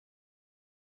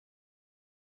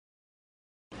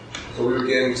So we were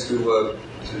getting to the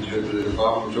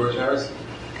album of George Harrison.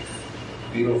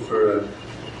 Beatle for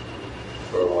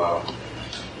a while.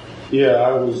 Yeah,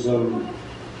 I was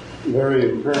very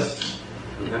impressed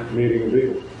meeting a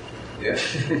Beatle. Yeah.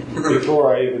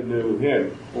 Before I even knew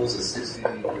him. What was it,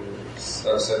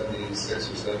 76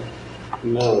 or 7?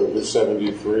 No, it was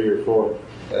 73 or 4.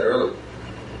 That early?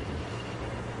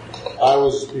 I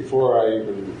was, before I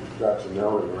even got to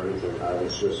know him or anything, I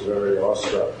was just very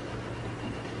awestruck.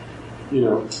 You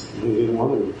know, he didn't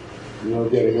want to,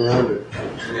 getting around it.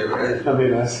 Yeah, right. I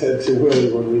mean, I said to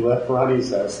Willie when we left Ronnie's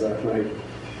house that night,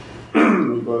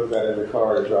 we both got in the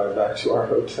car to drive back to our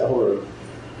hotel room.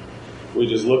 We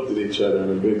just looked at each other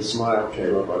and a big smile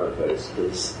came up on our face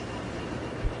because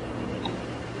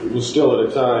it was still at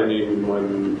a time even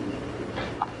when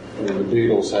the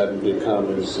Beatles hadn't become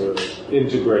as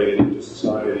integrated into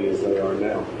society as they are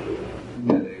now.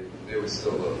 Yeah, they were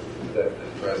still a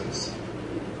definite presence.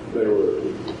 They were,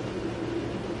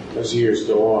 as years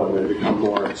go on, they become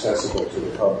more accessible to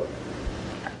the public.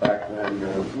 Back then,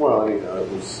 it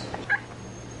was,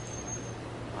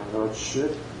 I thought,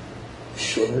 shit.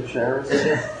 Sugar chairs?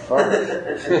 Yeah,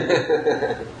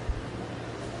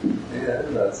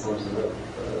 that's so much of it.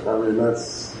 I mean,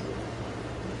 that's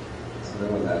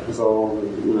that was all,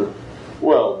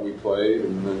 Well, we played,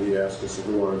 and then he asked us if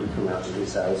we wanted to come out to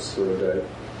his house for a day.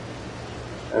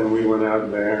 And we went out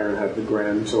there and had the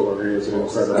grand tour. It was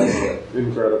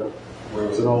incredible.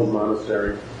 It's an old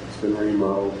monastery. It's been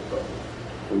remodeled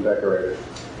and decorated.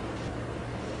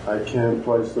 I can't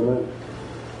place the name.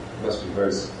 Must be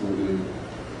very secluded.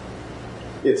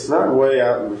 It's not way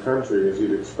out in the country as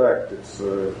you'd expect. It's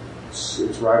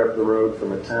right up the road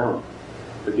from a town.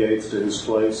 The gates to his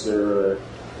place are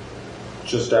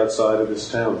just outside of this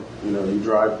town. You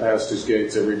drive past his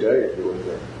gates every day if you live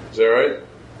there. Is that right?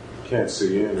 You can't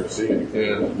see in or see anything.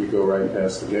 Yeah. You go right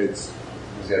past the gates.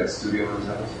 Was he at a studio in his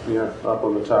house? Yeah, up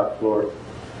on the top floor.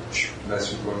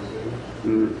 That's recording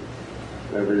studio?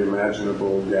 Every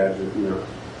imaginable gadget,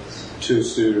 2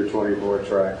 Studer 24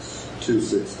 tracks, 2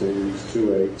 16s, 2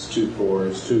 8s, 2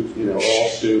 4s, all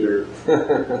Studer,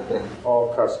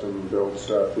 all custom built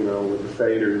stuff, with the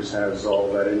faders has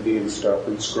all that Indian stuff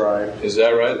inscribed. Is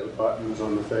that right? The buttons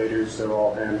on the faders, they're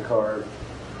all hand carved.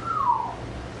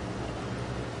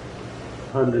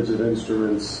 Hundreds of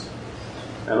instruments,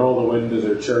 and all the windows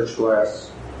are church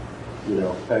glass,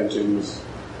 paintings.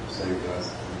 Stained glass.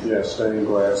 Yeah, stained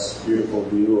glass, beautiful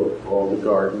view of all the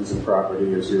gardens and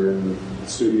property as you're in the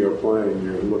studio playing.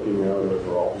 You're looking out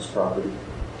over all this property.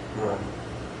 Right.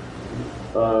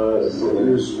 It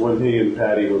was when he and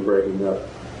Patty were breaking up,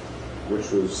 which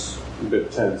was a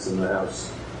bit tense in the house.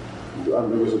 It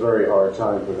was a very hard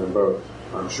time for them both,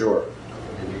 I'm sure.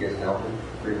 Did you get help him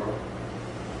pretty well?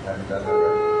 Have you done that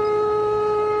right?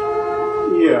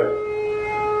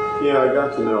 Yeah, I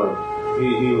got to know him.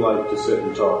 He liked to sit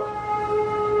and talk.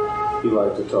 He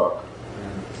liked to talk.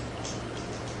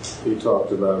 He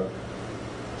talked about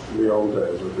the old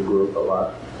days with the group a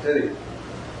lot. Did he?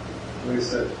 What he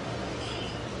said?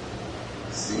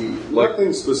 See,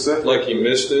 nothing specific. Like he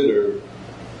missed it, or?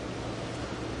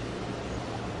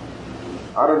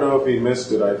 I don't know if he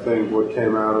missed it. I think what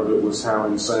came out of it was how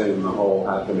insane the whole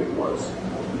happening was.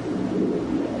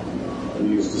 He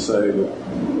used to say that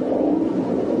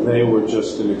they were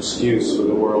just an excuse for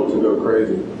the world to go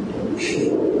crazy.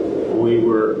 We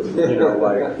were,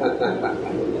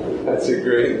 that's a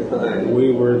great line.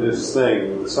 We were this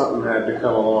thing. Something had to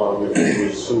come along, if it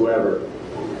was whoever.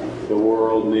 The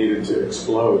world needed to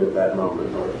explode at that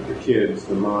moment, or the kids,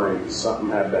 the minds, something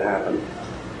had to happen.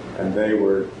 And they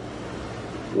were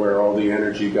where all the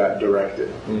energy got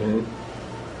directed. Mm-hmm.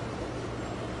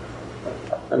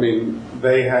 I mean,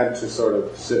 they had to sort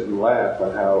of sit and laugh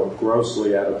at how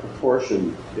grossly out of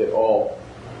proportion it all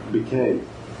became.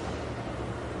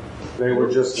 They were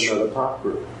just another pop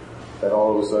group that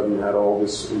all of a sudden had all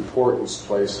this importance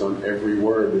placed on every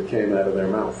word that came out of their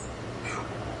mouth.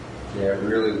 Yeah, it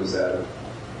really was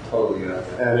totally out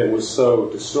of And it was so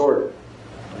distorted.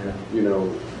 Yeah.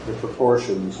 The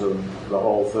proportions of the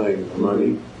whole thing, the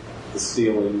money, the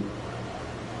stealing,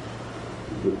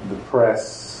 the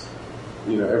press,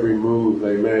 every move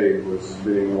they made was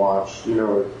being watched. They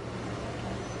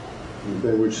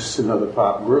were just another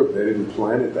pop group. They didn't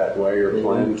plan it that way or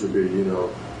plan to be,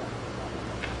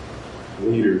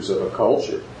 leaders of a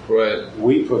culture. Right.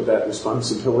 We put that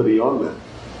responsibility on them.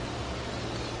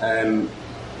 And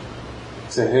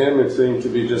to him, it seemed to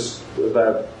be just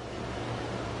about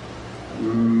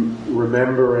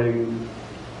remembering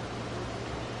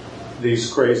these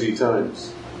crazy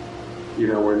times,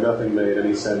 where nothing made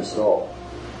any sense at all.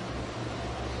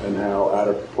 and how out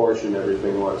of proportion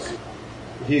everything was.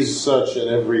 He's such an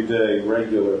everyday,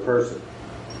 regular person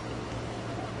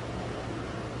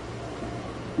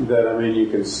that, I mean, you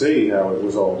can see how it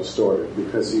was all distorted,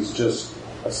 because he's just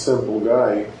a simple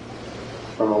guy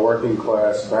from a working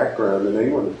class background in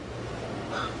England,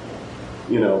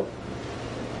 you know,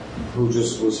 who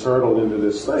just was hurtled into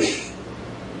this thing.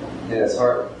 Yeah, it's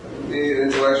hard.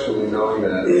 Intellectually knowing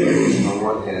that, on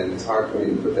one hand, it's hard for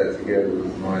me to put that together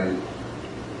with my...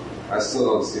 I still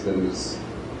don't see them as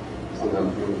somehow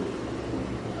human.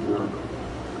 You know?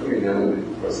 I mean, I know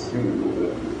that it's human, but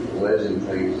the legend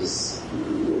thing just,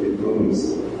 it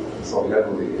looms so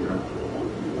heavily, you know?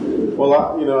 Well,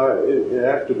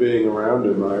 after being around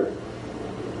him,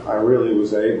 I really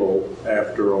was able,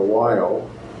 after a while,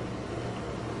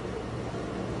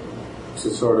 to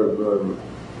sort of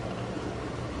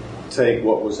take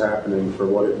what was happening for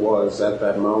what it was at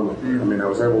that moment. I mean, I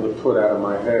was able to put out of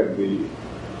my head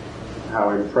how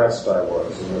impressed I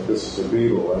was, and that this is a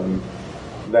Beatle, and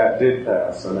that did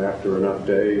pass. And after enough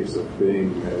days of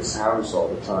being at his house all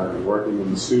the time and working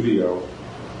in the studio,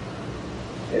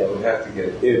 we have to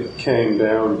get it came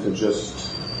down to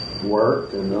just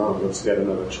work and let's get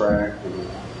another track, and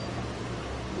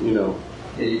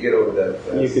you get over that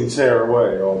fast. You can tear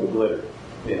away all the glitter.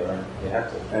 Yeah, you have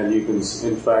to. And you can,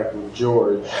 in fact, with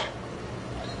George,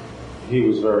 he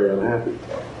was very unhappy.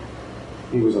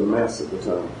 He was a mess at the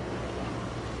time.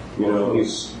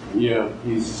 He's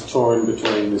torn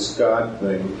between this God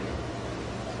thing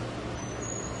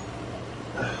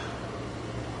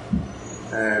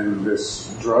and this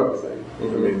drug thing.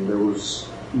 Mm-hmm. I mean, there was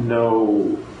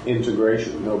no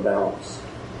integration, no balance.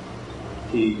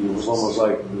 It was almost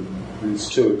like these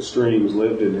two extremes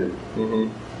lived in him. Mm-hmm.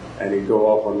 And he'd go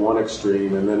off on one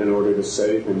extreme, and then in order to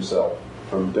save himself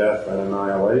from death and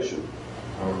annihilation,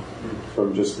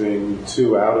 from just being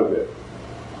too out of it,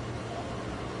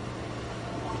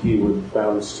 he would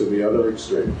bounce to the other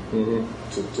extreme,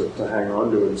 to hang on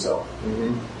to himself.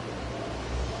 Mm-hmm.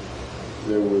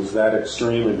 There was that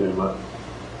extreme in him.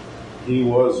 He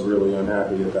was really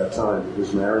unhappy at that time with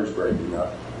his marriage breaking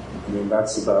up. I mean,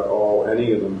 that's about all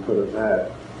any of them could have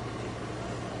had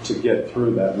to get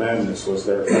through that madness, was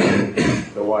their family,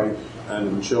 the wife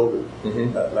and the children.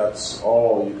 Mm-hmm. That's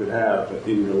all you could have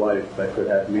in your life that could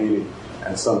have meaning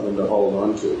and something to hold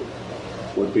on to,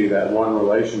 would be that one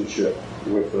relationship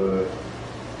with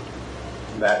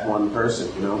that one person,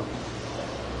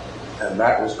 and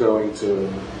that was going to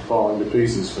fall into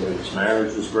pieces for him. His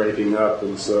marriage was breaking up,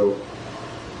 and so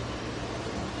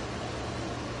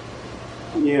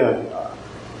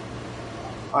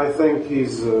I think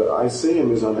I see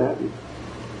him as unhappy.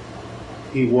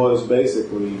 He was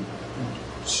basically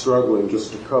struggling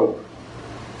just to cope,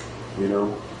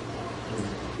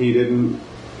 He didn't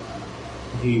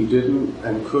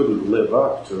and couldn't live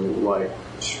up to, like,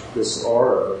 this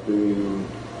aura of being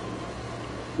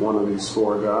one of these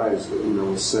four guys that,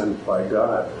 was sent by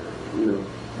God,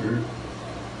 Mm-hmm.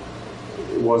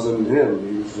 It wasn't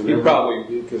him. He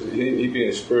probably, because he being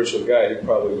a spiritual guy, he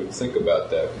probably would think about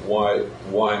that.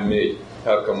 Why me?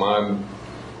 How come I'm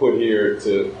put here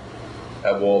to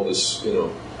have all this, to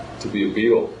be a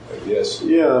Beatle, I guess?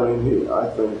 Yeah, I mean, I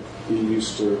think he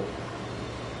used to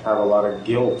have a lot of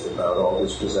guilt about all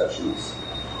his possessions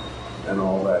and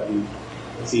all that.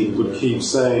 He would keep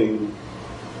saying,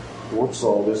 what's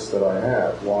all this that I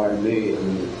have? Why me?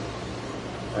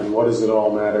 And what does it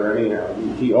all matter anyhow?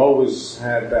 He always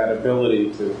had that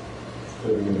ability to,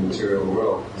 living in the material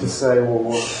world, to say, well,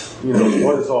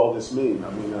 what does all this mean? I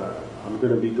mean, I'm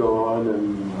going to be gone,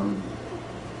 and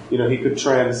he could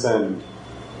transcend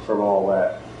from all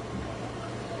that.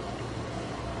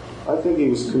 I think he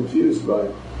was confused by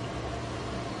it,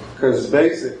 because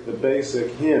the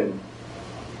basic him,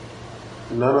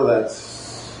 none of that.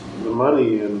 The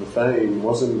money and the fame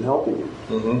wasn't helping him.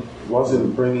 Mm-hmm. It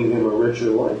wasn't bringing him a richer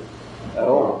life at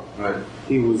all. Right.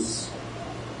 He was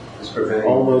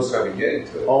almost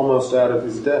out of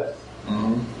his depth.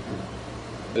 Mm-hmm.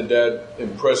 Did that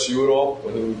impress you at all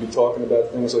when he would be talking about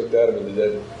things like that? I mean,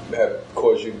 did that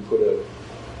cause you to put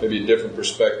maybe a different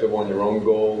perspective on your own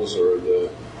goals, or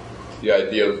the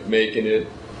idea of making it?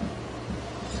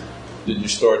 Did you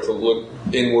start to look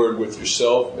inward with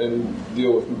yourself and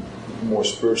deal with more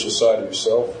spiritual side of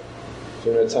yourself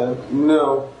during that time?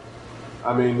 No.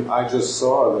 I mean, I just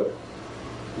saw that,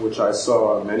 which I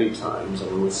saw many times,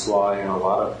 and with Sly and a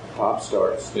lot of pop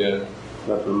stars, that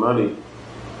the money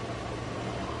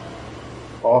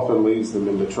often leads them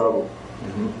into trouble.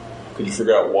 Mm-hmm. Could you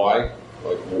figure out why?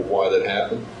 Like, why that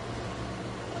happened?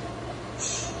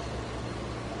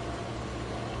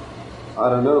 I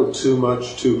don't know, too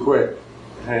much, too quick.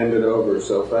 handed over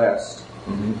so fast.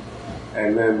 Mm-hmm.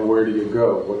 And then where do you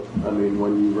go?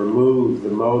 When you remove the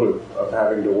motive of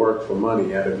having to work for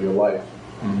money out of your life,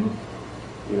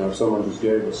 Mm-hmm. if someone just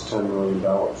gave us $10 million,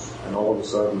 and all of a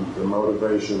sudden the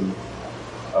motivation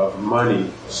of money,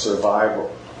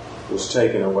 survival, was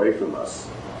taken away from us,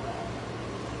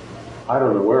 I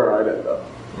don't know where I'd end up,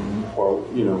 Mm-hmm. or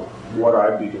what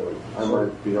I'd be doing. I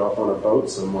might be off on a boat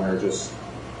somewhere,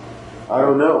 I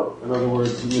don't know. In other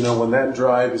words, when that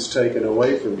drive is taken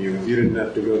away from you, if you didn't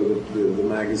have to go to the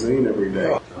magazine every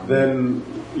day, then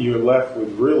you're left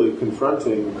with really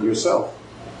confronting yourself.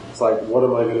 It's like, what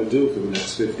am I going to do for the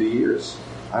next 50 years?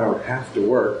 I don't have to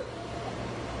work.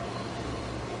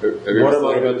 Have you ever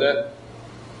thought about that?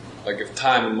 Like if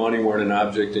time and money weren't an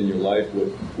object in your life,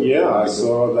 Yeah, I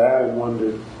saw that and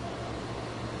wondered,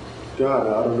 God,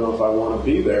 I don't know if I want to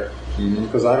be there,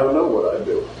 because I don't know what I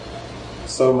do.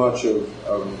 So much of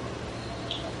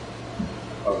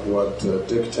what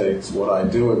dictates what I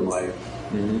do in life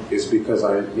is because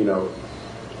I,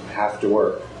 have to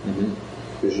work.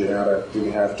 Because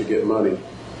you have to get money,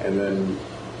 and then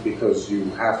because you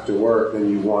have to work, then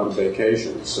you want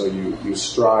vacation. So you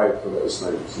strive for those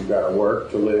things. You got to work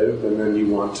to live, and then you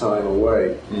want time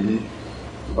away.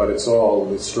 But it's all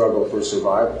the struggle for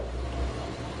survival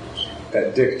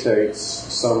that dictates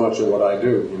so much of what I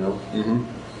do.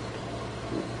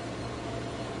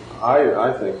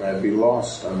 I think I'd be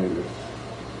lost. I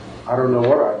don't know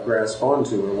what I'd grasp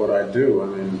onto or what I'd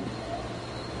do.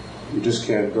 You just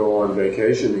can't go on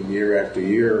vacation year after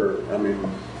year.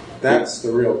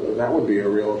 That would be a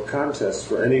real contest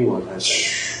for anyone, I think.